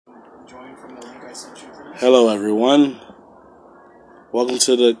join from the link I sent you, please? Hello, everyone. Welcome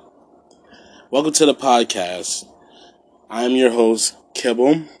to the podcast. I'm your host,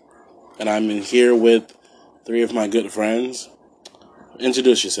 Kibble, and I'm in here with three of my good friends.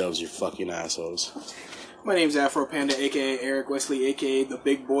 Introduce yourselves, you fucking assholes. My name's Afro Panda, aka Eric Wesley, aka the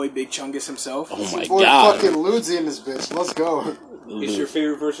big boy, Big Chungus himself. Oh my boy god. Fucking Ludzie in this bitch. Let's go. It's your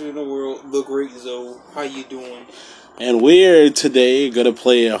favorite person in the world, the Great Zoe. How you doing? And we're today gonna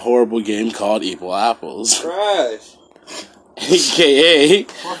play a horrible game called Equal Apples. Trash. AKA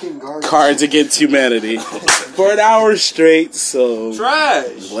Fucking garbage. Cards Against Humanity. For an hour straight, so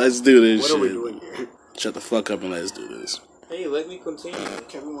Trash. let's do this What shit. are we doing here? Shut the fuck up and let's do this. Hey, let me continue.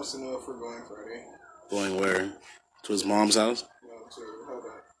 Kevin wants to know if we're going Friday. Going where? To his mom's house? No, hold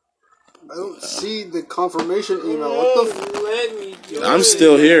on. I don't see the confirmation email. What the f? Let me do I'm it.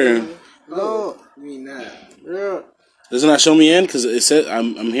 still here. No. You mean that? Yeah. Doesn't that show me in? Because it said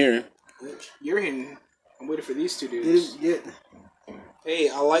I'm here. You're in. I'm waiting for these two You dudes. didn't get. Hey,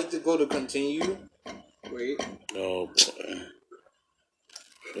 I like to go to continue. Wait. Oh boy.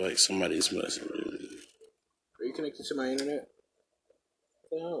 I feel like somebody's messing with me. Are you connected to my internet?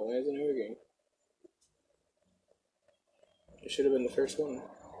 No, why isn't it working? It should have been the first one.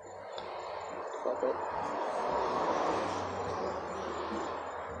 Fuck up.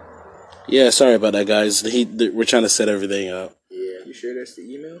 Yeah, sorry about that, guys. We're trying to set everything up. Yeah. You sure that's the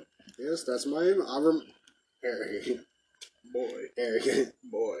email? Yes, that's my email. Eric. Boy. Eric.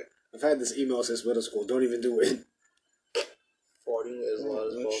 Boy. I've had this email since middle school. Don't even do it. Farting as loud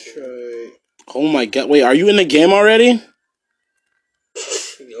as Let's possible. try. Oh my god! Wait, are you in the game already?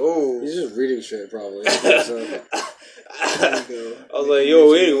 Yo. He's just reading shit, probably. So, There we go. I was like,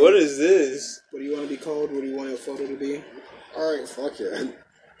 yo, wait, what is this? What do you want to be called? What do you want your photo to be? alright, fuck yeah.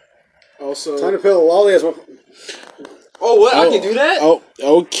 Also, Time to pay the lolly as well. Oh, what? I can do that? Oh,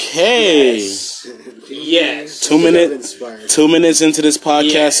 okay. Yes. 2 minutes. Inspired. 2 minutes into this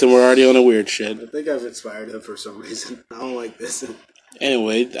podcast, Yes. and we're already on a weird shit. I think I've inspired him for some reason. I don't like this.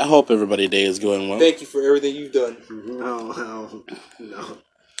 Anyway, I hope everybody's day is going well. Thank you for everything you've done. No.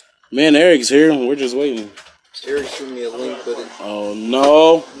 Man, Eric's here. We're just waiting. Eric sent me a link, but it... Oh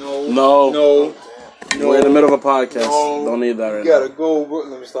no! No. No! We're in the middle of a podcast. No. Don't need that right You gotta now. go, bro.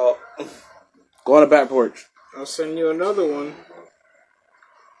 Let me stop. Go on the back porch. I'll send you another one.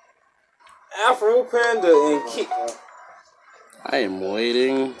 Afro Panda and Kick. I am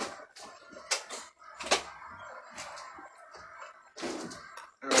waiting.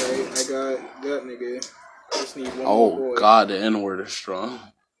 Alright, I got that nigga. I just need one more Oh boy. god, the N-word is strong.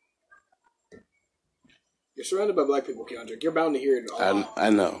 You're surrounded by black people, Keandrick. You're bound to hear it all. I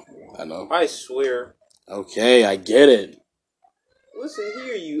know. I swear. Okay, I get it. Listen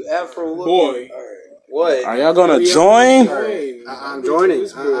here, you Afro looking. Boy. What? Are y'all gonna join? I'm joining.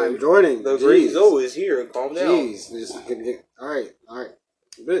 I'm joining. The Great Zoe is here. Calm down. Jeez. Alright.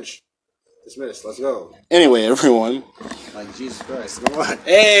 Bitch. Dismiss. Let's go. Anyway, everyone. Like, Jesus Christ. Come on.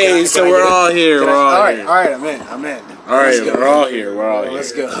 Hey, so we're all here. We're all here. Alright, I'm in. All right, we're all here. We're all here.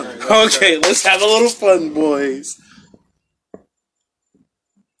 Let's go. Okay, let's have a little fun, boys. All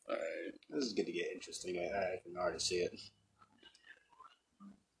right. This is going to get interesting. I can already see it.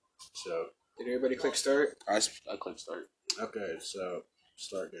 So, Did everybody click start? I click start. okay, so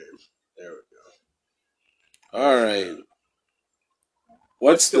start game. There we All right.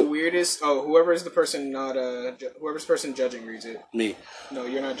 What's the weirdest? Oh, whoever's the person not whoever's person judging reads it. Me? No,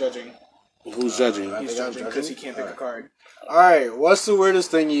 you're not judging. Who's judging? I He's think I'm judging because he judging? can't pick a card. go. Alright, what's the weirdest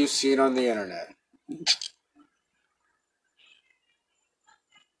thing you've seen on the internet?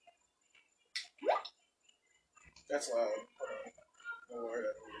 That's loud. Hold on. I'll lower that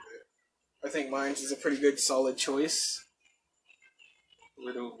a little bit. I think mine is a pretty good, solid choice.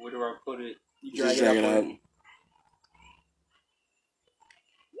 Where do I put it? You Just drag it drag up. it up.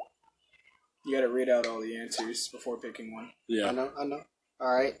 You gotta read out all the answers before picking one. Yeah. I know.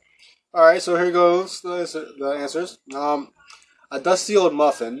 Alright, so here goes the answers. A dusty old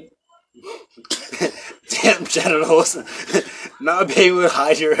muffin. Damn genitals. Not being able to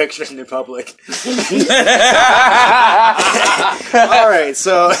hide your erection in public. Alright,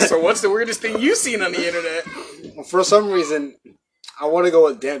 so So what's the weirdest thing you've seen on the internet? for some reason I want to go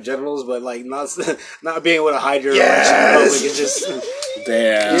with damn genitals, but like not being able to hide your erection in public is just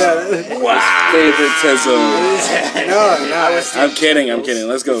Damn. yeah. Wow. Favoritism. No, I'm kidding.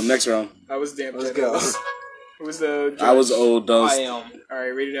 Let's go. Next round. I was damn. let's go. Who was the judge? I was old dust. I am.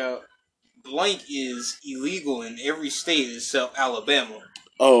 Alright, read it out. Blank is illegal in every state except Alabama.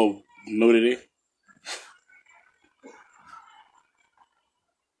 Oh, nudity.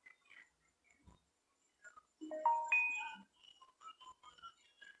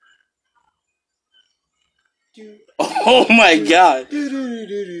 Oh my god.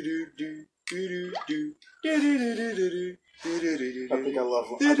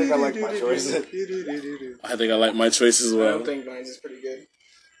 I think I like my choice. I think I like my choice as I well. don't think mine's is pretty good.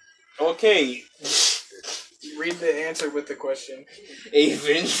 Okay. Read the answer with the question. A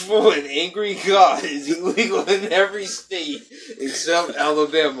vengeful and angry god is illegal in every state except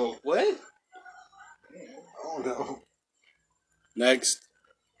Alabama. What? Oh no. Next.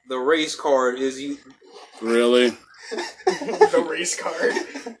 The race card is Really? The race card.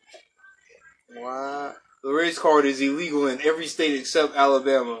 Wow. The race card is illegal in every state except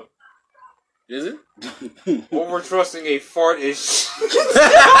Alabama. Is it? Over trusting a fart is.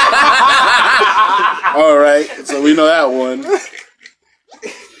 Alright, so we know that one. Hell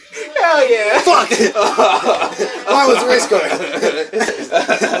yeah. Fuck! Why was the race card?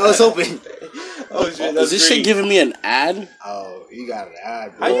 I was hoping. Oh shit! Is this shit giving me an ad? Oh, you got an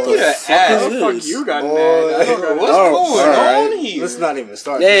ad. How you boy. get an Fuck ad? is Fuck this? you got Boy. mad. I don't know What's Oh, going alright. on here? Let's not even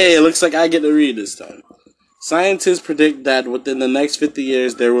start. Hey, it looks like I get to read this time. Scientists predict that within the next 50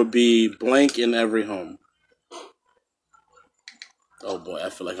 years there will be blank in every home. Oh boy, I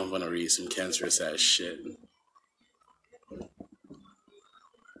feel like I'm gonna read some cancerous ass shit.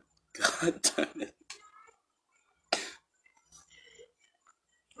 God damn it.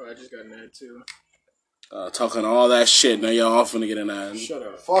 Oh, I just got mad too. Talking all that shit, now y'all all finna get an ad. Shut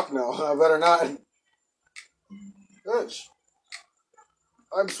up. Fuck no, I better not. Bitch.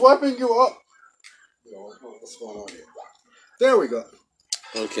 I'm swiping you up. Yo, what's going on here? There we go.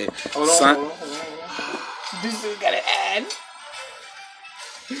 Okay. Hold on, Sci- hold on. This dude got an ad.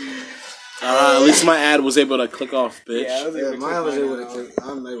 At least my ad was able to click off, bitch. Yeah, I was able Yeah, to mine was click able mine to out. click.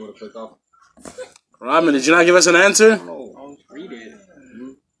 I'm able to click off. Robin, did you not give us an answer? I'll read it.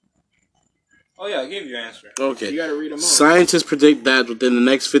 Oh yeah, I gave you your answer. Okay. You gotta read them all. Scientists predict that within the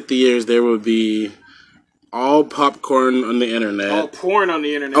next 50 years there will be all popcorn on the internet. All porn on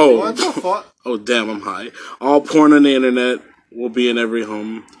the internet. Oh. What the fuck? Oh, damn, I'm high. All porn on the internet will be in every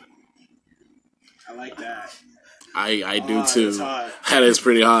home. I like that. I do Hot, too. it's hot. That is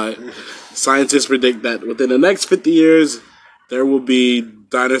pretty hot. Scientists predict that within the next 50 years there will be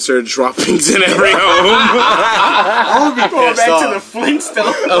dinosaur droppings in every home. I would be Going pissed back off. to the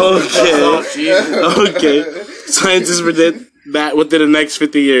Flintstones. Okay. Scientists predict that within the next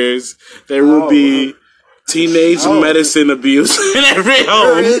 50 years there will be teenage medicine abuse in every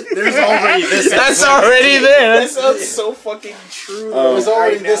home. There's already this. That's already there. That sounds so fucking true. There's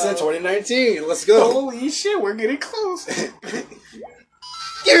already right this now. in 2019. Let's go. Holy shit, we're getting close.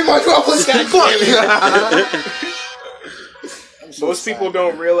 Give me my droplets, Most people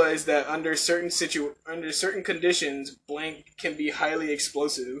don't realize that under certain conditions, blank can be highly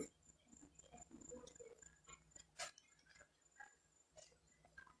explosive.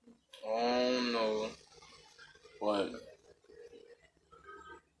 Oh no. What?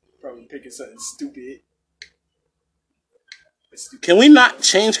 Probably picking something stupid. Can we not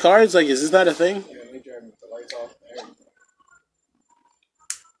change cards? Like, is this not a thing? Yeah, let me drive with the lights off. There you go.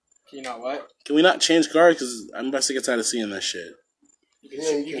 Can you not what? Can we not change cards? Because I'm about to get tired of seeing that shit.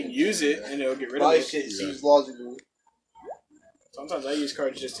 You can use it and it'll get rid of My it. shit seems logical. Sometimes I use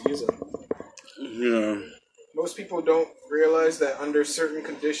cards just to use them. Yeah. Most people don't realize that under certain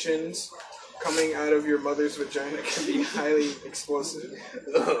conditions, coming out of your mother's vagina can be highly explosive.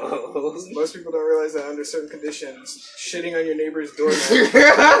 Most people don't realize that under certain conditions, shitting on your neighbor's doormat can be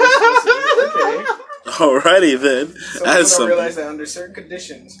highly explosive. Okay. Alrighty then. Some people That's don't something. realize that under certain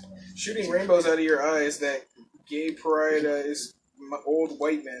conditions, shooting rainbows out of your eyes that gay pride is old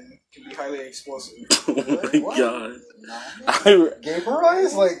white men can be highly explosive. Oh my What? god. Gamer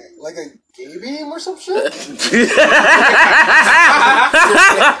eyes? Like a gay beam or some shit?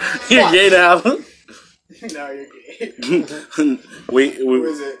 You're gay now. Now you're gay. Wait, Who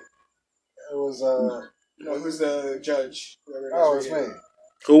is it? It was, No, who's the judge? Whoever it is oh, it's reading. me.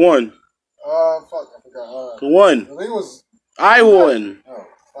 who won? Fuck, I forgot. Who won? I think it was, I won. oh,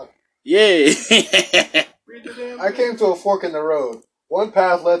 fuck. Yay. Read the damn I came to a fork in the road. One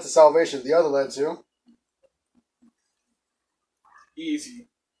path led to salvation, the other led to... Easy.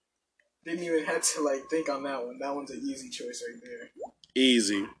 Didn't even have to think on that one. That one's an easy choice right there.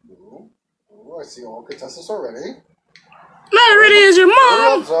 Easy. Ooh, I see all contestants already. Not ready as your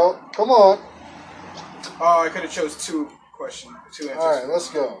mom. So, come on. Oh, I could have chose two answers. Alright, let's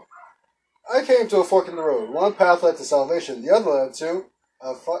go. I came to a fork in the road. One path led to salvation, the other led to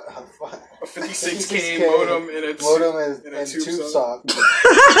a A 56K modem and a and tube sock.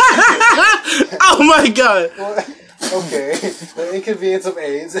 Oh my god. Okay, the inconvenience of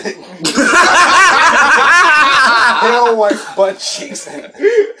AIDS. pale white butt cheeks.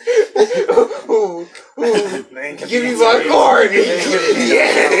 Give me my card.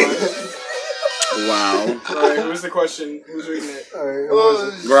 Wow. Alright, who's the question? Who's reading it?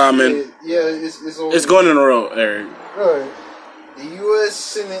 Grauman. Yeah, it's on. It's going in a row, Eric. Alright. The U.S.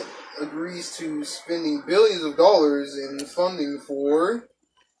 Senate agrees to spending billions of dollars in funding for.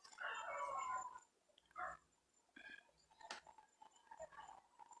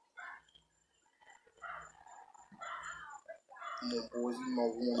 Yeah, boys, you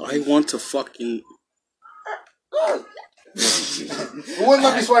might want I want to fucking. It wouldn't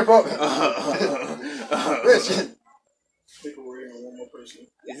let me swipe up. Rich. I think we're waiting on one more person.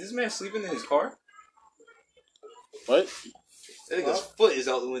 Is this man sleeping in his car? What? I think his foot is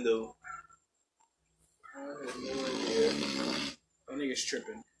out the window. That nigga's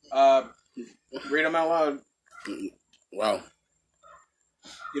tripping. Read them out loud. Wow.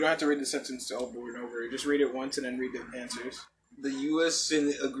 You don't have to read the sentence over and over. Just read it once and then read the answers. The U.S.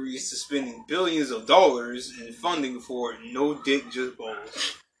 Senate agrees to spending billions of dollars in funding for No Dick Just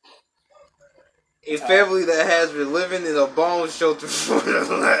Balls. A family that has been living in a bomb shelter for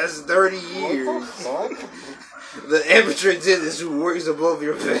the last 30 years. The amateur dentist who works above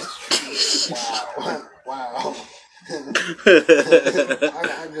your bed. Wow. I'm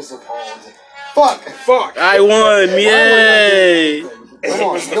just appalled. Fuck! I won! Yay! It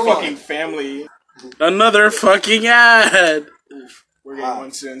was the fucking family. Another fucking ad! We're getting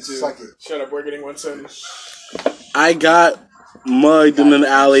one soon, too. Suck it. Shut up, we're getting one soon. I got mugged in an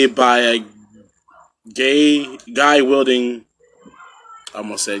alley by a gay guy wielding. I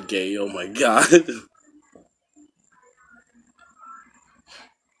almost said gay, oh my god.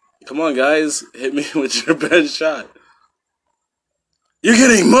 Come on, guys. Hit me with your best shot. You're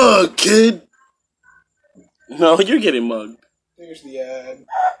getting mugged, kid! No, you're getting mugged. Here's the ad.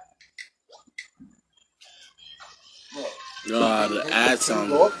 God, the ad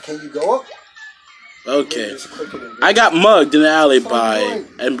sound. Can you go up? Okay. Just click it and I got mugged in the alley by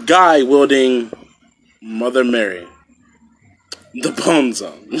a guy wielding Mother Mary. The Bone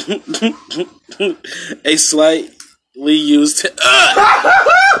Zone. A slightly used. You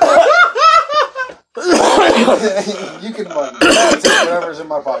can mug me. I'll take whatever's in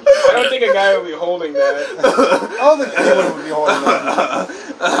my pocket. I don't think a guy would be holding that. I don't think anyone would be holding that.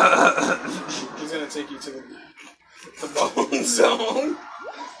 He's gonna take you to the Bone Zone.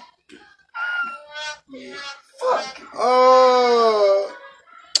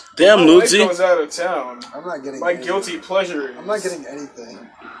 Damn, my wife Luigi. goes out of town. I'm not getting My anything. guilty pleasure. I'm not getting anything.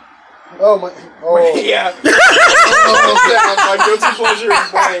 Oh my. Oh. Yeah. My guilty pleasure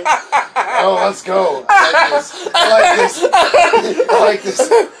is blank. Oh, let's go. I like this. I like this.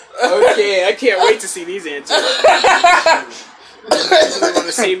 Okay, I can't wait to see these answers. I want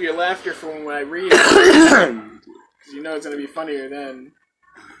to save your laughter for when I read it. 'Cause you know it's going to be funnier then.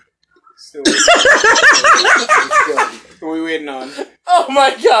 Still waiting. What are we waiting on? Oh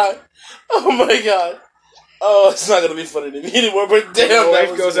my god. Oh my god. Oh, it's not gonna be funny to me anymore, but damn. My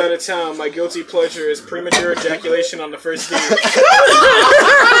wife goes out of town. My guilty pleasure is premature ejaculation on the first date.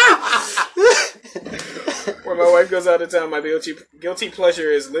 When my wife goes out of town, my guilty pleasure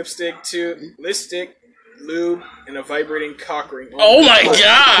is lipstick, lube, and a vibrating cock ring. Oh my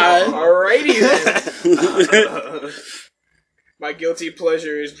god. Alrighty then. My guilty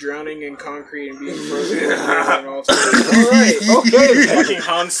pleasure is drowning in concrete and being frozen. Alright, okay. Fucking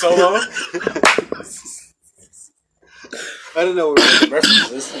Han Solo. I don't know what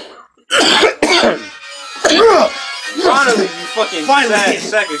references. Finally, you fucking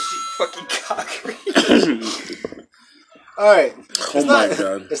sack of shit, fucking cock. Alright. Oh my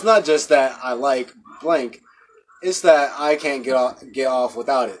god. It's not just that I like blank. It's that I can't get off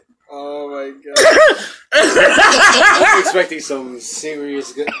without it. Oh my god. I'm expecting some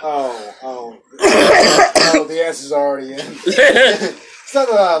serious good. Oh, the answer's already in. It's not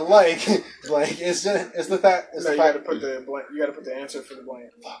that I like blank. It's the fact. It's No, the you fact. gotta put the blank. You gotta put the answer for the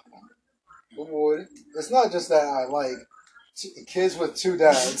blank. It's not just that I like kids with two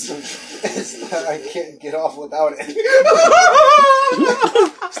dads. It's that I can't get off without it.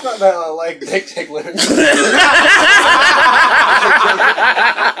 It's not that I like dick ticklers.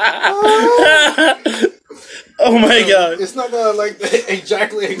 Oh my god. It's not that I like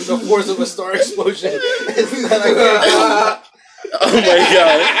ejaculating the force of a star explosion. It's that I can't. Oh my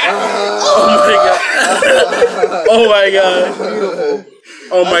god. Oh my god. Oh my god.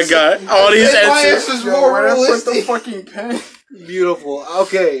 Oh my god. All these My answers. answer's Yo, more where did I put the realistic. fucking pen? Beautiful.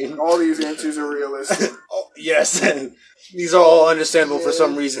 Okay. All these answers are realistic. Yes. These are all understandable for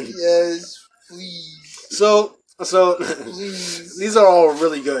some reason. Yes, please. So, So Please. these are all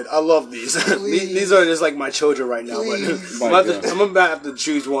really good. I love these. Please. These are just like my children right now. Please. But I'm gonna have to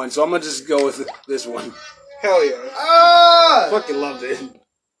choose one, so I'm gonna just go with this one. Hell yeah. I fucking loved it.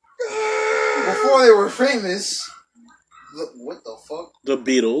 Before they were famous. What the fuck? The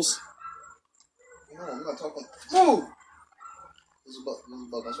Beatles. No, I'm not talking. Move! This is a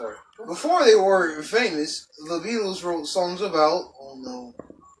bug, I'm sorry. Before they were famous, the Beatles wrote songs about. Oh no.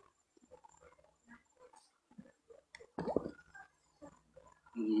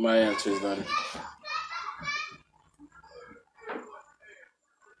 My answer is done.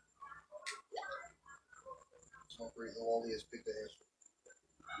 So great, the Wally has picked the answer.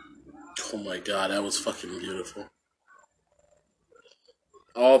 Oh my god, that was fucking beautiful.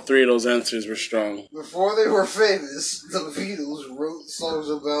 All three of those answers were strong. Before they were famous, the Beatles wrote songs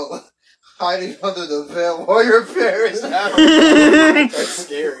about hiding under the veil while your parents have That's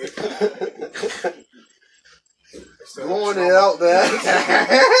scary. blowing it out there.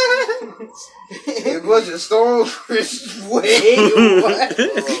 A bunch of stormfish. Wait, what?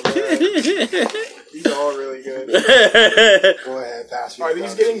 These are all really good. Go ahead, pass me. Are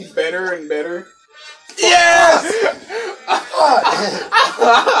these getting better and better? Yes!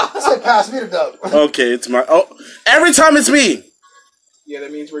 I said pass me the dub. Okay, it's my. Oh, every time it's me! Yeah,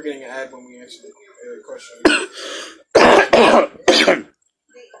 that means we're getting an ad when we answer the question. I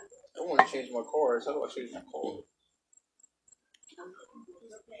want to change my cards. How do I change my card?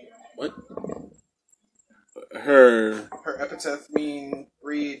 What? Her. Her epitaph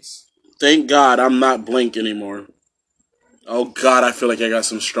reads, Thank God I'm not Blink anymore. Oh God, I feel like I got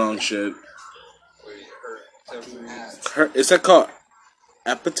some strong shit. Her, is that called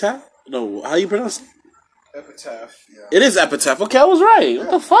epitaph? No, how you pronounce it? epitaph. It is epitaph. Okay, I was right. What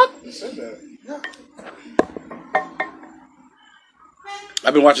the fuck? You said that.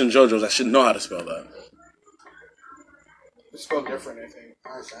 I've been watching JoJo's. I should know how to spell that. It's spelled different, I think.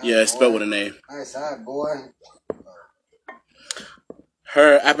 Yeah, it's spelled with an A. Nice eye, boy.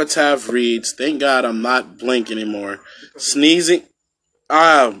 Her epitaph reads, Thank God I'm not Blink anymore. Sneezing.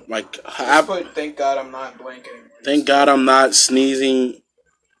 Like, Just put, thank God I'm not blanking. thank God I'm not sneezing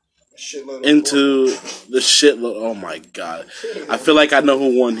Shitload of into the shitload. Oh my God. I feel like I know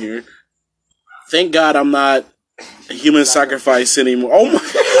who won here. Thank God I'm not a human sacrifice anymore. Oh my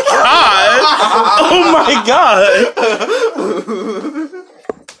God. Oh my God.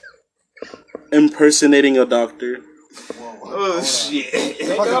 Impersonating a doctor. Oh shit!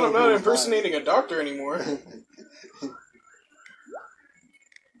 Thank God I'm not impersonating a doctor anymore.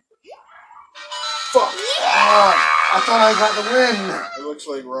 Fuck! I thought I got the win. It looks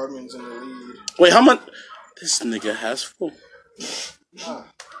like Rodman's in the lead. Wait, how much? This nigga has full. That's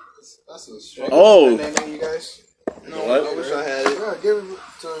a strong. Oh. And then you guys? No, What? I wish I had it. Yeah, give it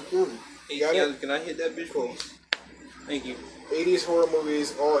to him. Hey, got it? can I hit that bitch? Cool. Thank you. 80s horror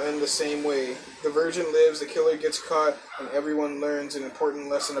movies all end the same way. The virgin lives, the killer gets caught, and everyone learns an important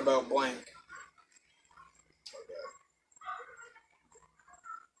lesson about blank.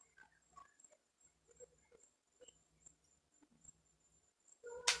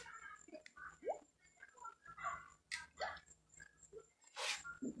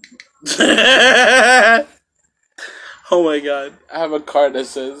 Oh my God. I have a card that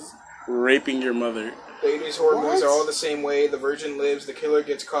says raping your mother. The 80s horror movies are all the same way. The virgin lives, the killer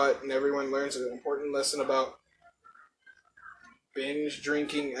gets caught, and everyone learns an important lesson about binge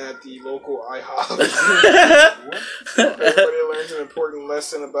drinking at the local IHOP. Everybody learns an important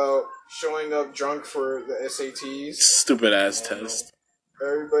lesson about showing up drunk for the SATs. Stupid ass test.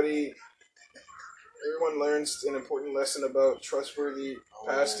 Everyone learns an important lesson about trustworthy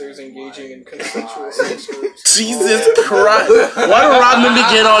pastors engaging in consensual sex groups. Jesus Christ. Why do Rodman be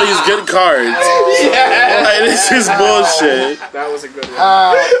getting all these good cards? Like, this is bullshit. That was a good one.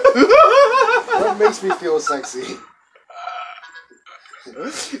 What makes me feel sexy? I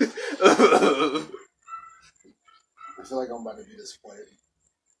feel like I'm about to be disappointed.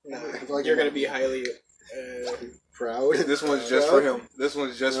 Nah, I feel like you're going to be highly... proud. This one's just for him. This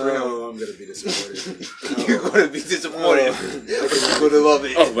one's just for him. I'm gonna be disappointed. You're gonna be disappointed. You're gonna love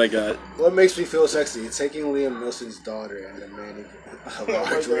it. Oh my God. What makes me feel sexy? Taking Liam Neeson's daughter and demanding a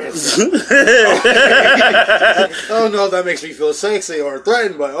large ransom. I don't know if that makes me feel sexy or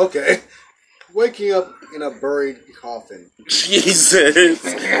threatened, but okay. Waking up in a buried coffin. Jesus.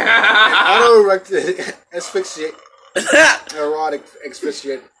 Auto-erected asphyxiate. Erotic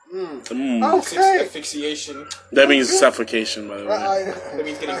asphyxiate. Mm. Okay. Asphyxiation. That means suffocation, by the way. That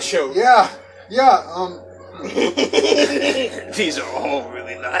means getting choked. Yeah. These are all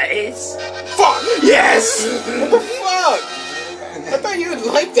really nice. Fuck! Yes! What the fuck? I thought you would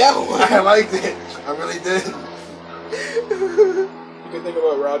like that one. I liked it. I really did. The good thing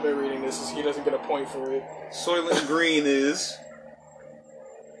about Rodman reading this is he doesn't get a point for it. Soylent Green is.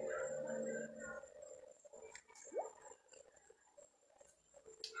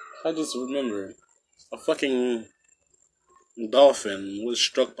 I just remembered. A fucking dolphin was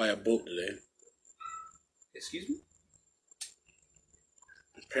struck by a boat today. Excuse me?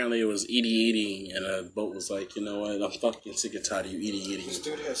 Apparently it was eating, and a boat was like, you know what, I'm fucking sick and tired of you eating. This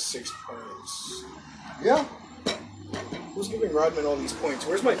dude has 6 points. Yeah. Who's giving Rodman all these points?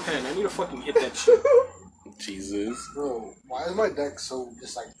 Where's my pen? I need to fucking hit that shit. Jesus. Bro, why is my deck so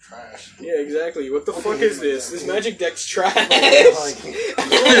just like trash? Yeah, exactly. What the fuck is this? This magic deck's trash. Like,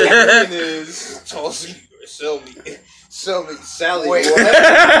 Green is. Toss me or sell me. Sell me. Sally. wait, what?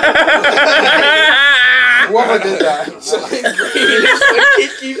 what? Whoever did that. Soylent Green is a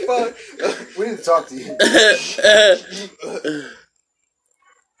kicky fuck. We need to talk to you.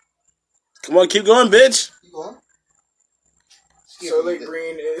 Come on, keep going, bitch. You go on. Soylent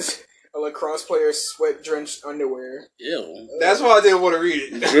Green is a lacrosse player's sweat-drenched underwear. Ew. That's why I didn't want to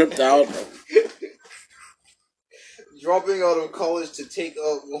read it. Dripped out. Dropping out of college to take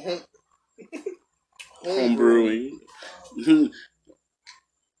up Home brewing.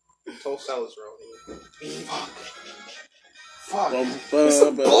 Toast salads around here. Fuck.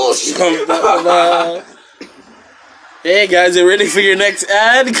 Bullshit. Hey guys, are you ready for your next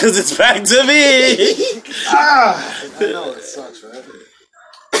ad? Because it's back to me. I know it sucks, right?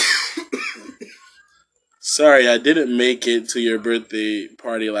 Sorry, I didn't make it to your birthday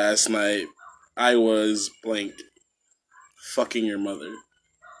party last night. I was blank. Fucking your mother.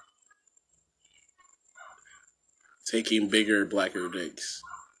 Taking bigger, blacker dicks.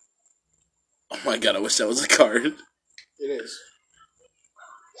 Oh my god, I wish that was a card. It is.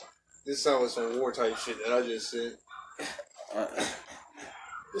 This sounds like some war type shit that I just said.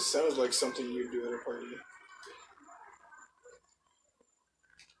 This sounds like something you'd do at a party.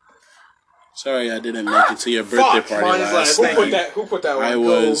 Sorry, I didn't make it to your birthday Fuck, party mine is last Who Thank put you. that? Who put that one? I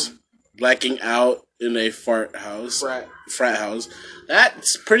was blacking out in a frat house.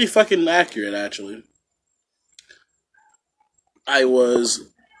 That's pretty fucking accurate, actually. I was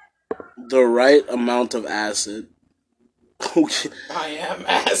the right amount of acid. Okay. I am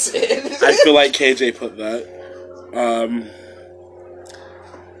acid. I feel like KJ put that.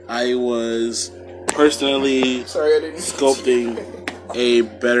 I was personally Sorry, I didn't. sculpting a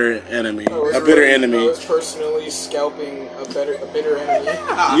better enemy. I was A bitter I enemy. was personally scalping a bitter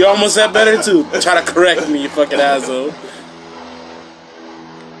enemy. You almost said better too. Try to correct me, you fucking asshole.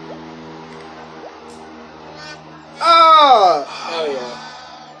 Ah! Hell yeah.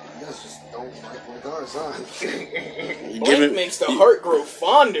 You guys just don't like my cars, huh? Blank makes the heart grow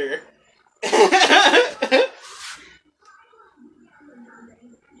fonder.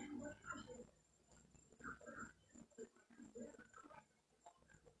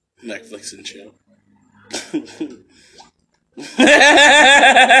 Netflix and chill. A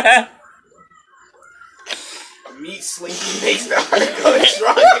meat slinky makes the heart go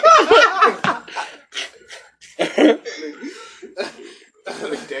stronger.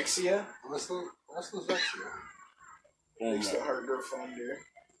 Dexia What's the Vexia? makes the heart grow fonder.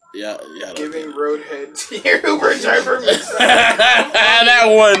 Yeah. Giving roadhead to your Uber driver makes the that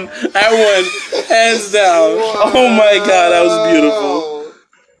one, hands down. Oh my god, that was beautiful.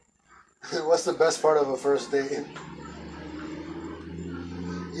 What's the best part of a first date?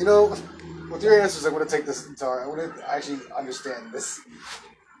 You know, with your answers, I'm gonna take this entire. I'm gonna actually understand this.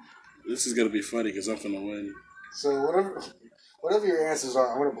 This is gonna be funny because I'm gonna win. So whatever your answers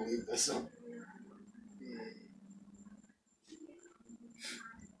are, I'm gonna believe this.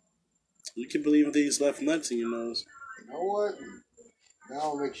 You can believe these left nuts in your nose. You know what? Now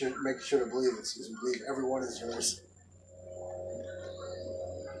I'll make sure to believe it. So you can believe every one is yours.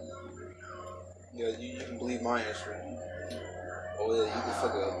 Yeah, you can believe my answer. Oh yeah, you can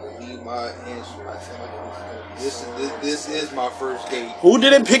fucking believe my answer. This is my first date. Who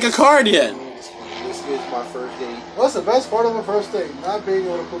didn't pick a card yet? This is my first date. What's the best part of a first date? Not being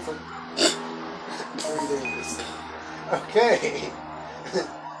able to cook for 3 days. Okay.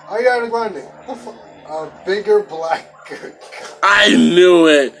 Ariana Grande. A bigger, blacker. I knew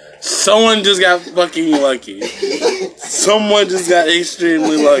it. Someone just got fucking lucky. Someone just got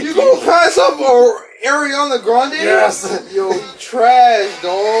extremely lucky. You gonna pass up Ariana Grande? Yes. Yo, you trash,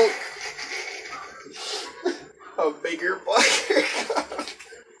 dog. a bigger, blacker.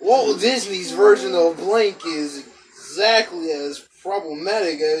 Walt Disney's version of Blank is exactly as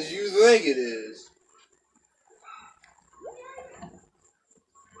problematic as you think it is.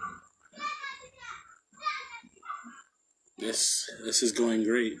 This is going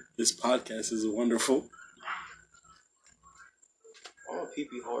great. This podcast is wonderful.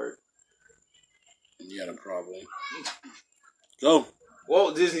 pee-pee hard. You got a problem. Go.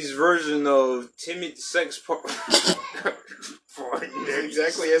 Walt Disney's version of timid sex part. It's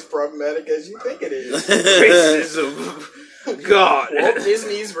exactly as problematic as you think it is. Racism. God. Walt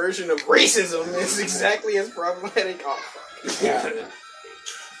Disney's version of racism is exactly as problematic. Oh, fuck.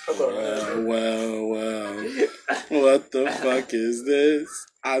 Well. What the fuck is this?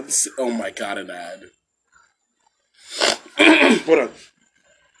 Oh my god, an ad. Hold on.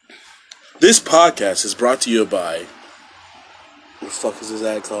 This podcast is brought to you by... What the fuck is this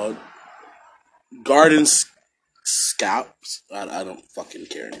ad called? Garden Scouts? I don't fucking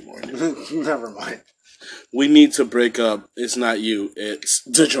care anymore. Never mind. We need to break up. It's not you. It's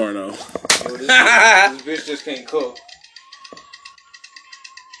DiGiorno. Yo, this bitch just can't cook.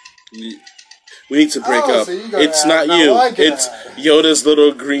 We need to break up. So you got It's ad. not Now you. I get It's ad. Yoda's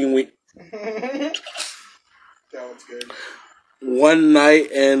little green wing. That one's good. One night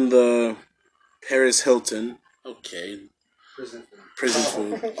in the Paris Hilton. Okay. Prison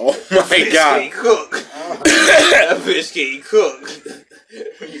food. Oh my Bitch god. can't cook. That bitch can't cook.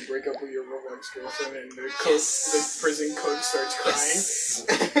 When you break up with your Roblox girlfriend and the prison cook starts crying.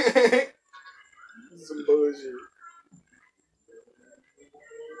 Some bullshit.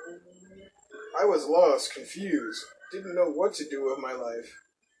 I was lost, confused, didn't know what to do with my life.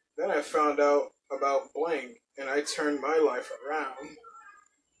 Then I found out about blank, and I turned my life around.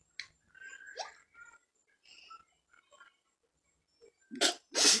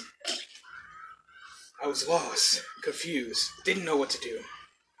 I was lost, confused, didn't know what to do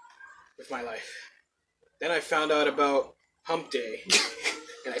with my life. Then I found out about hump day,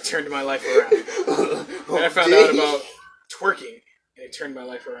 and I turned my life around. Then I found out about twerking, and it turned my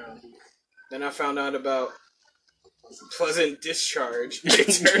life around. Then I found out about pleasant discharge, and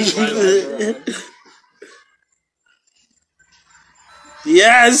it turned my life around.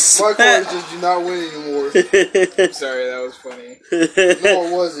 Yes! My college did you not win anymore. I'm sorry, that was funny. No,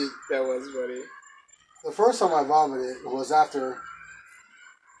 it wasn't. That was funny. The first time I vomited was after.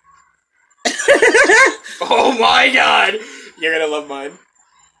 Oh my god! You're gonna love mine.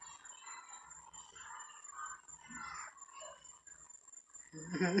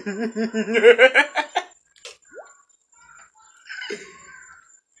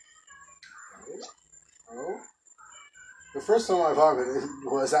 The first time I vomited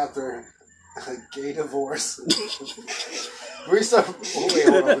was after a gay divorce. Greased up. Oh, wait,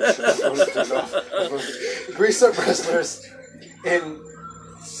 hold on. Greased up wrestlers in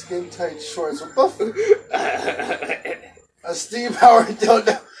skin tight shorts with a steam powered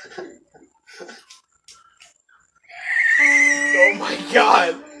dildo. Oh my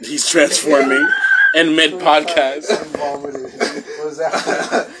god! He's transforming in mid-podcast. And vomited. Was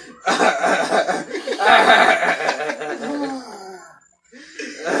after.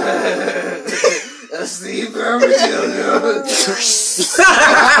 A Steve Armadillo.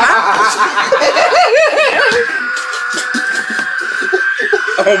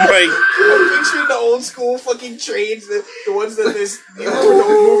 Oh my... I'm picturing the old school fucking trains, the ones that the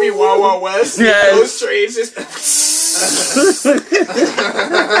movie Wild Wild West. Yes. Those trains just.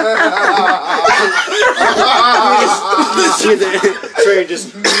 See the train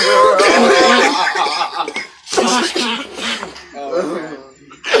just.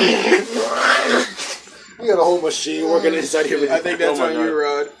 We got a whole machine working inside here. I think that's on you,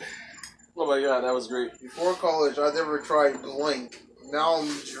 Rod. Oh my god, that was great. Before college, I never tried blank. Now I'm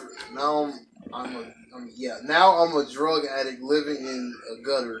a drug addict living in a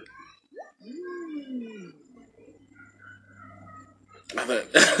gutter.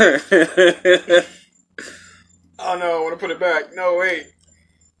 Oh no, I want to put it back. No, wait.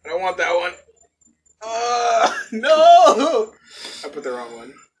 I don't want that one. No! I put the wrong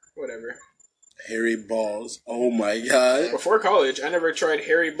one. Whatever. Hairy balls. Oh my god. Before college, I never tried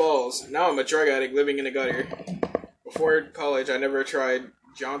hairy balls. Now I'm a drug addict living in a gutter. Before college, I never tried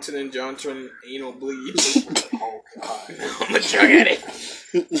Johnson & Johnson anal bleach. Oh god. Now I'm a drug addict.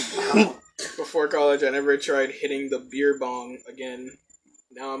 Before college, I never tried hitting the beer bong again.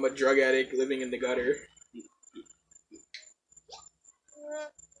 Now I'm a drug addict living in the gutter.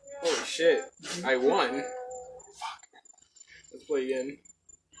 Holy shit. I won. Fuck. Let's play again.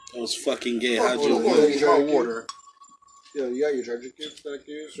 That was fucking gay. How'd you Hold win? on, water. Yo, you got your charger kit that I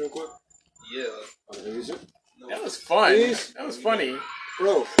can use real quick? Yeah. I'm gonna use it. That was fun. Please? That was funny.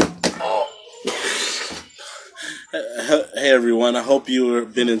 Bro. Hey everyone, I hope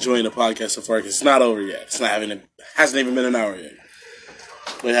you've been enjoying the podcast so far because it's not over yet. Hasn't even been an hour yet.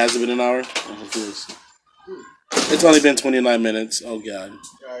 Wait, has it been an hour? I'm confused. It's only been 29 minutes. Oh god.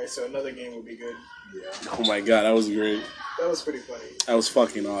 Alright. Alright, so another game would be good. Yeah. Oh my god, that was great. That was pretty funny. That was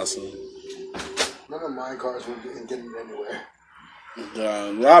fucking awesome. None of my cars were getting anywhere.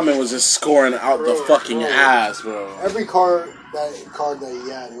 Ramen was just scoring out the fucking ass, bro. Every card that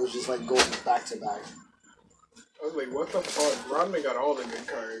he had, it was just like going back to back. I was like, what the fuck? Rodman got all the good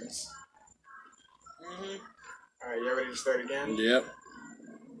cards. Alright, you ready to start again? Yep.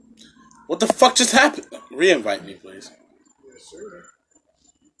 What the fuck just happened? Re-invite me, please. Yes, sir.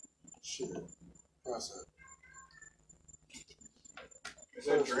 Shit. What's that? Is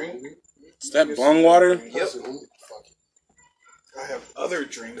that a drink? Is that bong water? Yep. Fuck it. I have other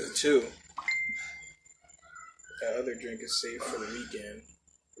drinks too. That other drink is safe for the weekend.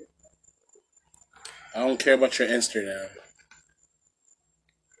 I don't care about your Instagram.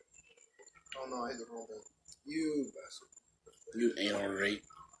 Oh no, I hit the wrong thing. You bastard. You anal rape.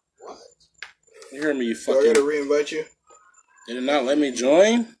 What? You heard me, you So I fucking... gotta re-invite you? Did it not let me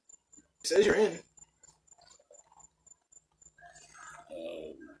join? It says you're in.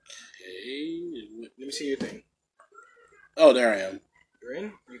 Okay. Let me see your thing. Oh, there I am. You're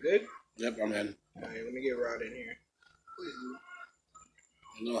in? You good? Yep, I'm in. Alright, let me get Rod in here. Please do.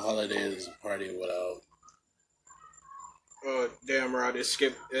 No holiday is a party without... Oh, damn, Rod,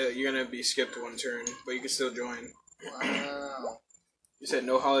 you're gonna be skipped one turn, but you can still join. Wow. You said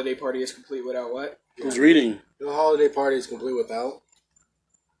no holiday party is complete without what? Who's reading? No holiday party is complete without.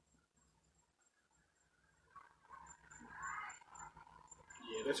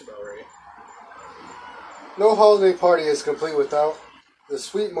 Yeah, that's about right. No holiday party is complete without the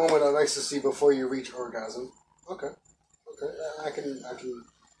sweet moment of ecstasy before you reach orgasm. Okay. I can.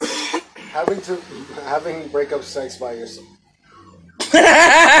 having breakup sex by yourself. Hell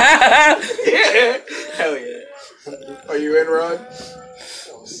yeah. Are you in, Rod?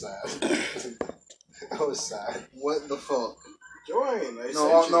 That was sad. That was sad. What the fuck? Join. I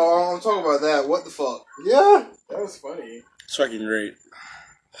No, sent you. I'm talking about that. What the fuck? Yeah. That was funny. It's fucking great.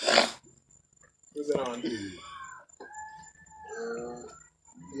 Who's it on?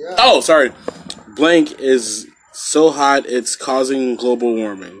 Yeah. Oh, sorry. Blank is so hot it's causing global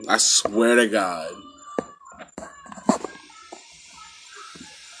warming. I swear to God.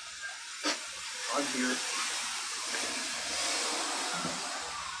 I'm here.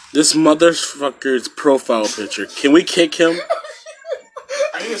 This motherfucker's profile picture. Can we kick him?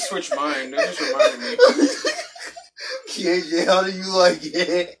 I need to switch mine. That just reminded me. KJ, how do you like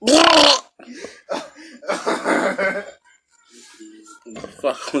it? What the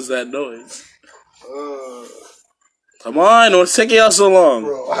fuck was that noise? Come on, what's taking y'all so long?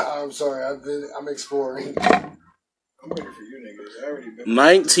 Bro, I'm sorry. I'm exploring. I'm waiting for you niggas. I already been.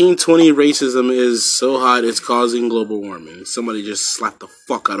 1920 racism is so hot it's causing global warming. Somebody just slapped the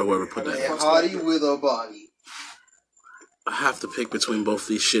fuck out of whoever put A that. hottie with a body. I have to pick between both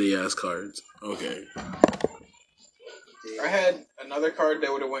these shitty ass cards. Okay. I had another card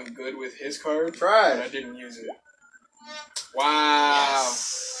that would have went good with his card, Try. but I didn't use it. Wow.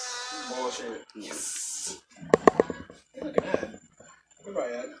 Bullshit. Yes. Hey, look at that. Goodbye,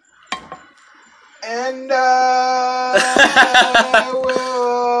 Ed. And I will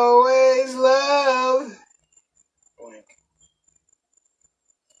always love blank.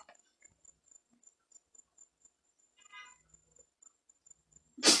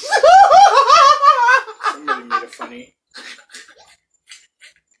 Somebody made it funny.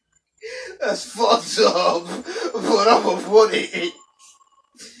 That's fucked up, but I'ma put it.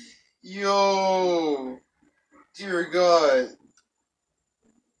 Yo, dear God.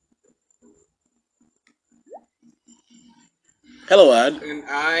 Hello, Ad. And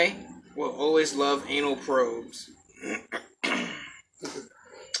I will always love anal probes.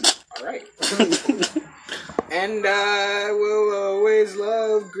 Alright. And I will always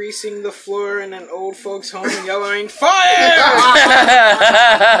love greasing the floor in an old folks' home and yelling, FIRE!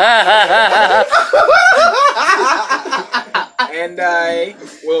 And I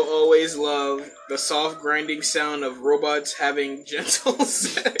will always love the soft grinding sound of robots having gentle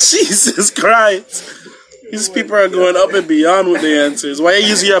sex. Jesus Christ. These people are going up and beyond with the answers. Why are you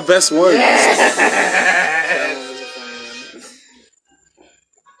using your best ones?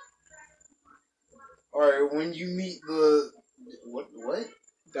 Alright, when you meet the... What?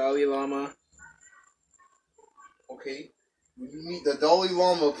 Dalai Lama. Okay. When you meet the Dalai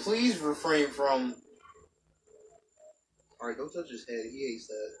Lama, please refrain from... Alright, don't touch his head. He hates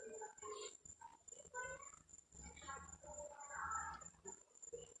that.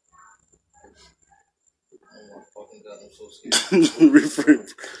 Oh my fucking God, I'm so scared. Refrain.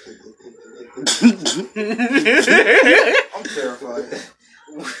 I'm terrified.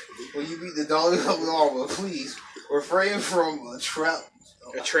 When you meet the Dalai Lama, please refrain from a trap.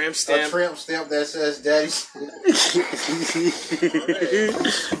 A tramp A stamp. tramp stamp that says "Daddy's."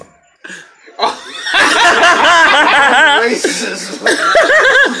 Racism.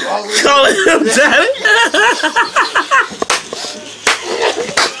 Calling him daddy.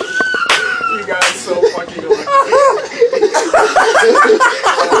 You guys so fucking lucky.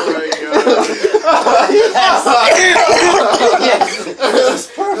 Oh my god.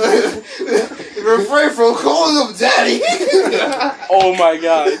 Refrain from calling him daddy. Oh my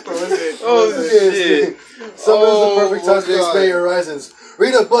god. What was it? Oh shit! Summer is the perfect time to God. expand your horizons.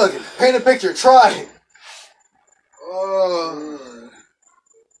 Read a book, paint a picture, try.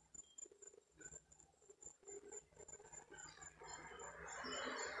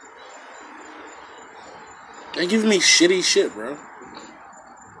 They give me shitty shit, bro.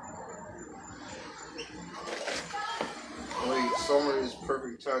 Wait, summer is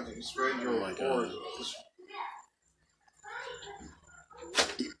perfect time to expand your my God. horizons.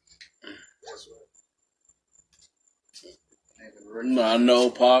 No, no,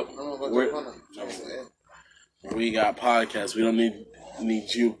 Pop. I don't know about We're- the We got podcasts. We don't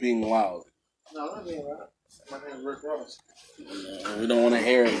need you being loud. No, I mean, my name's Rick Ross. We don't want to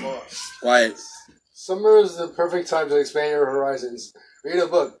hear it. Quiet. Summer is the perfect time to expand your horizons. Read a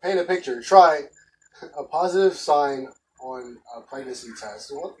book, paint a picture, try a positive sign on a pregnancy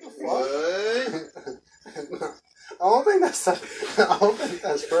test. What the fuck? What? I don't think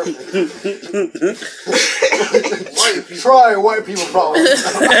that's perfect. White people. Try white people problems.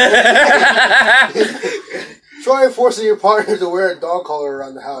 Try forcing your partner to wear a dog collar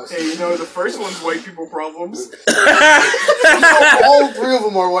around the house. Hey, you know, the first one's white people problems. All three of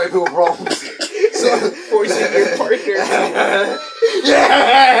them are white people problems. So, forcing your partner.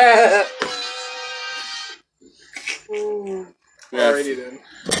 Yeah. Alrighty then.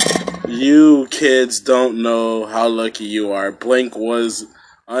 You kids don't know how lucky you are. Blank was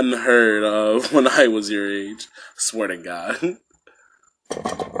unheard of when I was your age. Swear to God.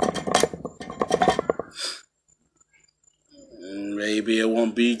 Maybe it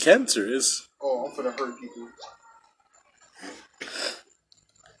won't be cancerous. Oh, I'm finna hurt people.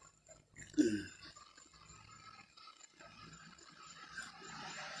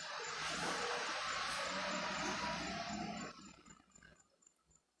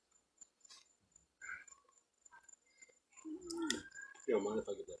 You don't mind if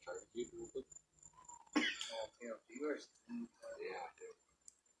I get that charger real quick?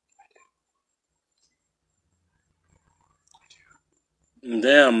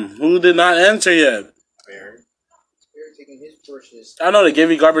 Damn, who did not answer yet? Bear taking his purchase. I know they gave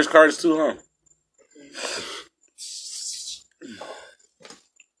you garbage cards too, huh?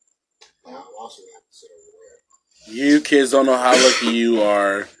 You kids don't know how lucky you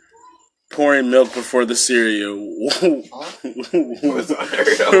are. Pouring milk before the cereal. Was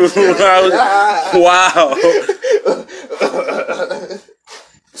unheard of. Wow.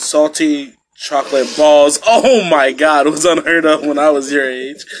 Salty chocolate balls. Oh my god, it was unheard of when I was your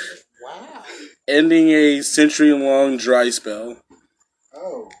age. Wow. Ending a century-long dry spell.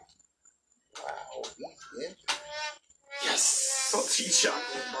 Oh. Wow. Yes. Salty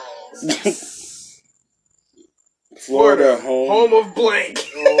chocolate balls. Florida, home. of blank.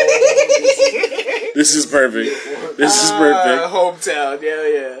 This is perfect. This is perfect. Hometown,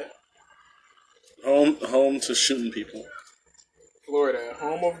 yeah. Home to shooting people. Florida,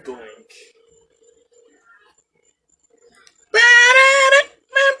 home of blank.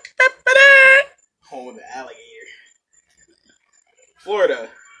 Home of the alligator. Florida,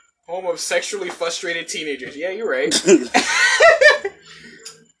 home of sexually frustrated teenagers. Yeah, you're right.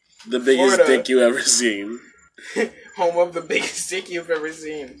 The biggest Florida. dick you ever seen. Home of the biggest dick you've ever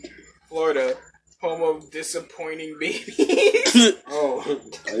seen. Florida, home of disappointing babies. Oh,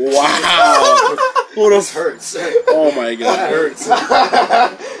 Wow. Who the hurts. Oh my god. That hurts. We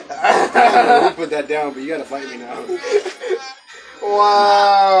put that down, but you gotta fight me now.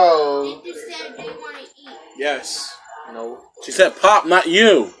 Wow. You said they want to eat. Yes. No. She said pop, not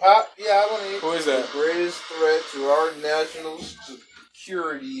you. Yeah, I want to eat. Who is that? The greatest threat to our national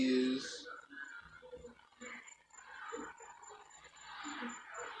security is.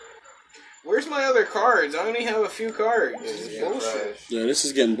 Where's my other cards? I only have a few cards. This is bullshit. Yeah, this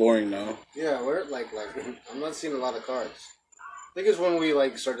is getting boring now. Yeah, we're like I'm not seeing a lot of cards. I think it's when we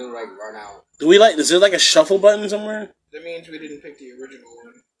start to run out. Is there like a shuffle button somewhere? That means we didn't pick the original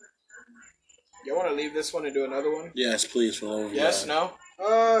one. Y'all want to leave this one and do another one? Yes, please, for the love of Yes? God.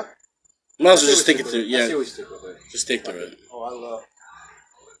 No? Might as well just stick it through. I Yeah, say we stick with it. just stick through it. Oh, I love.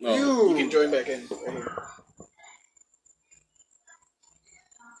 No. You can join back in. Right here.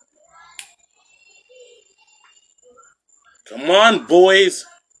 Come on, boys.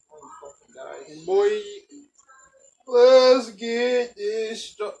 Boy, Let's get this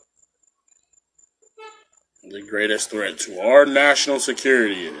stuff. The greatest threat to our national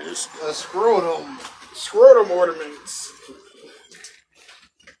security is A scrotum. Scrotum ornaments.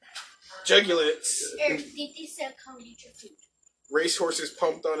 Jugulates. Eric, did they sell come eat your food? Racehorses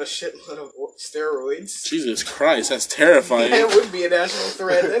pumped on a shitload of steroids. Jesus Christ. That's terrifying. That would be a national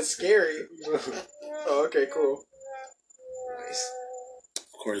threat. That's scary. Oh, okay, cool. nice.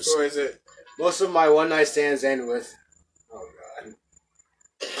 Of course. Who is it? Most of my one night stands end with. Oh god.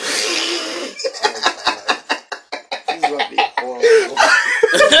 This is about to be horrible.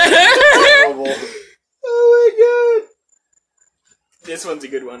 Horrible. Oh my god. This one's a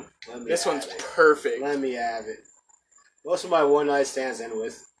good one. Let me This have one's it. perfect. Let me have it. Most of my one night stands end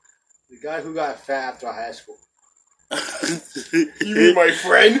with the guy who got fat after high school. You mean my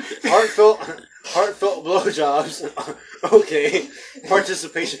friend? Heartfelt blowjobs. Okay.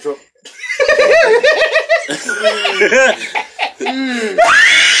 Participation trophy.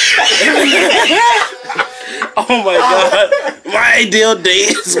 Oh my god. My ideal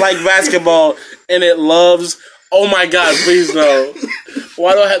date is like basketball and it loves. Oh my god, please no.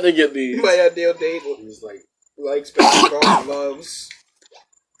 Why do I have to get these? My ideal date He was like, likes basketball and loves.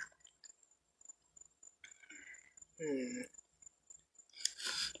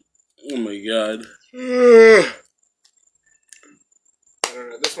 Oh my god. I don't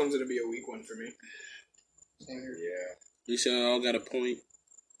know. This one's gonna be a weak one for me. yeah. You said I all got a point.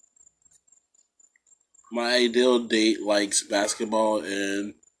 My ideal date likes basketball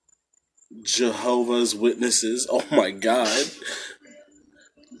and Jehovah's Witnesses. Oh my god.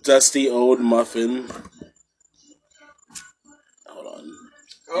 Dusty old muffin. Hold on.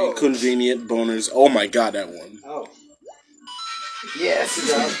 Oh, Inconvenient boners. Oh my god, that one. Oh. Yes. Good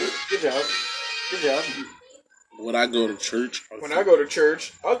job. Good job. Good job. Would I go to church? when I go to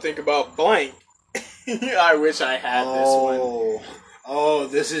church, I'll think about blank. I wish I had this one. Oh. Oh,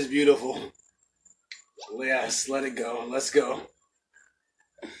 this is beautiful. Yes, let it go. Let's go.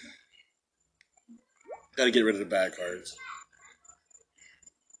 Gotta get rid of the bad cards.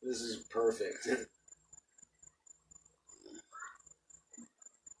 This is perfect.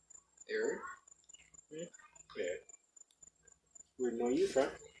 Eric? Yeah. We're no you, friend.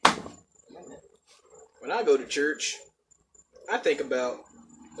 When I go to church, I think about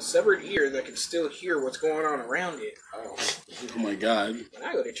a severed ear that can still hear what's going on around it. Oh. Oh my god. When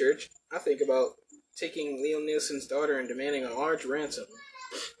I go to church, I think about taking Leo Nielsen's daughter and demanding a large ransom.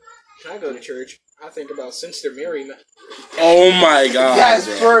 When I go to church, I think about Sister Mary. Oh my god. That's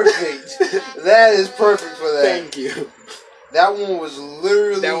bro. perfect. That is perfect for that. Thank you. That one was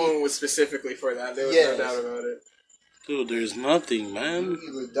literally. That one was specifically for that. There was Yes. no doubt about it. Dude, there's nothing, man. You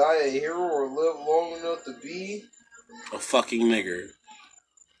either die a hero or live long enough to be. A fucking nigger.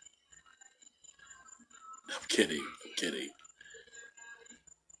 I'm kidding. I'm kidding.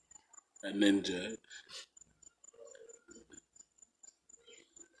 A ninja.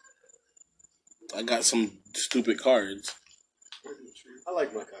 I got some stupid cards. I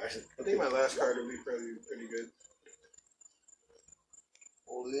like my cars. I think my last card would be pretty good.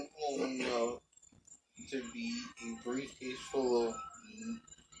 Well, it will to be a briefcase full of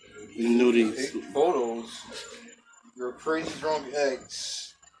Nudies. photos. Your crazy drunk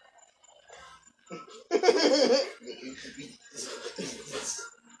ex.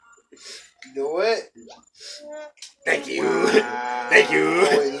 You know what? Thank you. Wow. Thank you.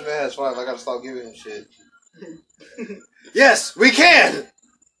 Oh, wait, this man has 5. I gotta stop giving him shit. Yes, we can.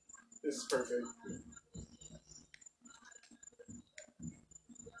 This is perfect.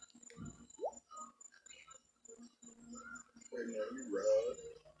 Wait, no, you robbed.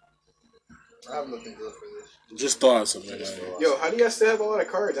 I have nothing good for this. Just thought of something. Man. Yo, how do you guys still have a lot of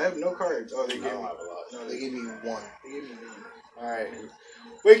cards? I have no cards. Oh, they gave me. I don't have a lot. No, They gave me 1. They gave me none. Alright.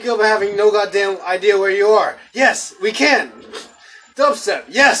 Wake up having no goddamn idea where you are. Yes, we can. Dubstep.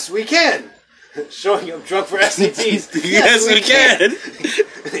 Yes, we can. Showing up drunk for SATs. Yes, we can.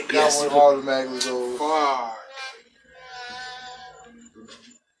 Yes. That one automatically goes. Fuck.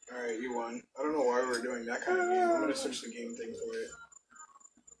 Alright, you won. I don't know why we're doing that kind of game. I'm gonna search the game thing for it.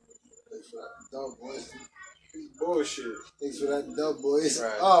 Thanks for that dub, boys. Bullshit. Thanks for that dub, boys.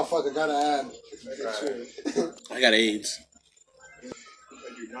 Right. Oh, fuck, I gotta add. Right. I got AIDS. I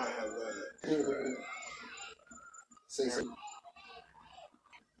do not have that. Say something.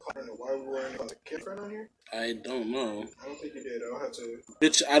 I don't know why we weren't on the kid friend on here. I don't know. I don't think you did. I'll have to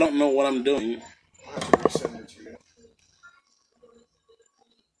Bitch, I don't know what I'm doing. resend it to you.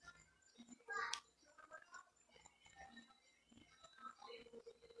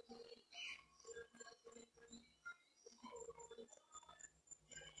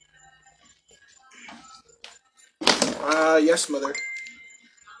 Yes, mother.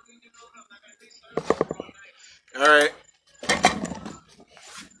 Alright.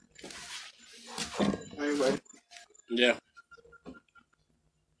 Anyway. Yeah.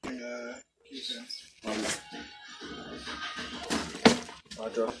 He's in.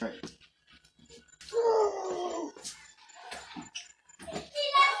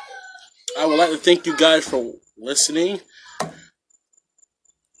 I would like to thank you guys for listening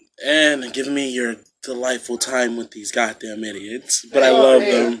and giving me your delightful time with these goddamn idiots. But I love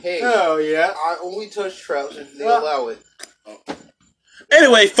them. Hey, Oh, yeah. I only touch traps if they allow it.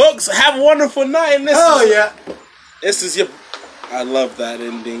 Anyway, folks, have a wonderful night. And this is your. I love that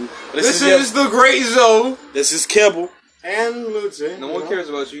ending. This is the Great Zoe. This is Kibble. And Lucy. No one cares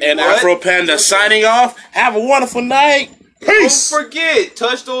about you. And What? Afro Panda signing off. Have a wonderful night. Peace. Don't forget,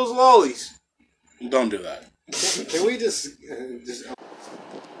 touch those lollies. Don't do that. Can we just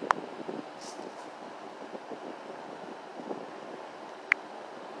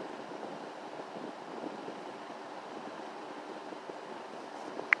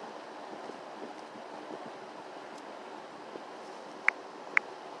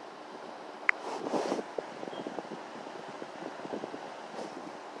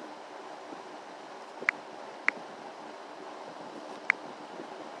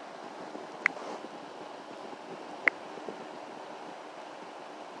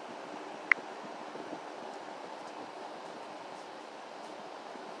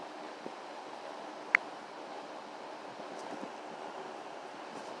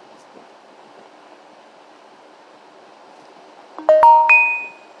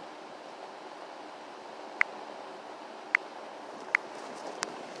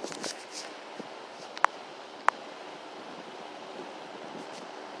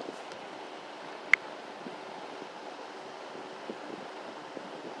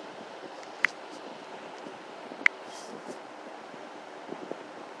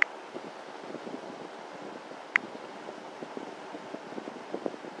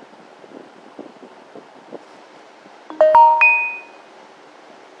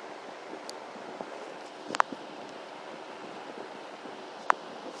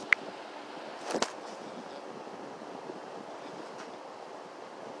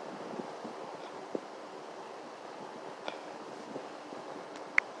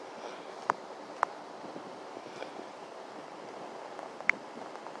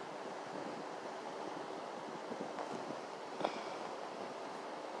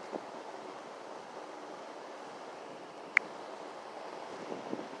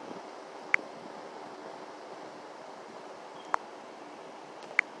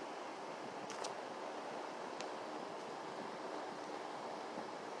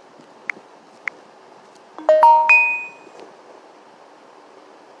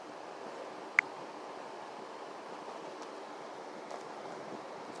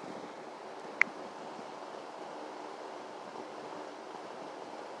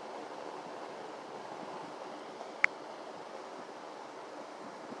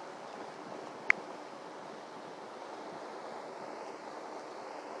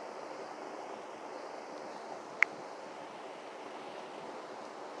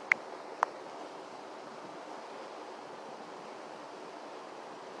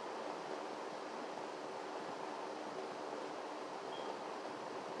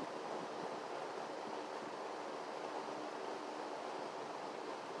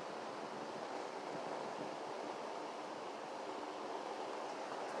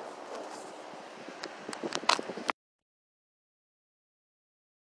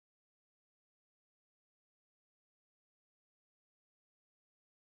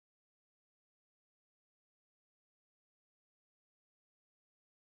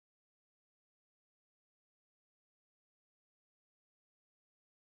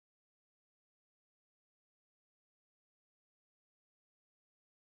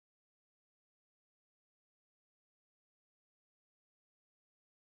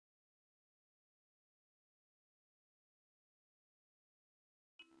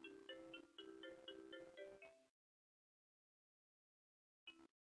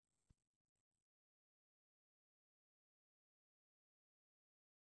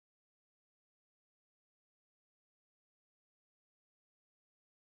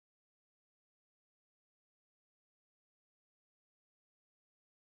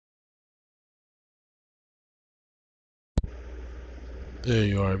There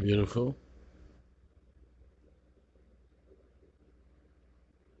you are, beautiful.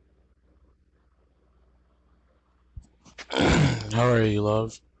 How are you,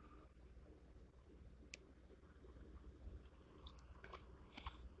 love?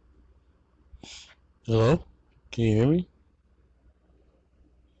 Hello? Can you hear me?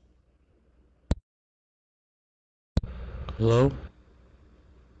 Hello?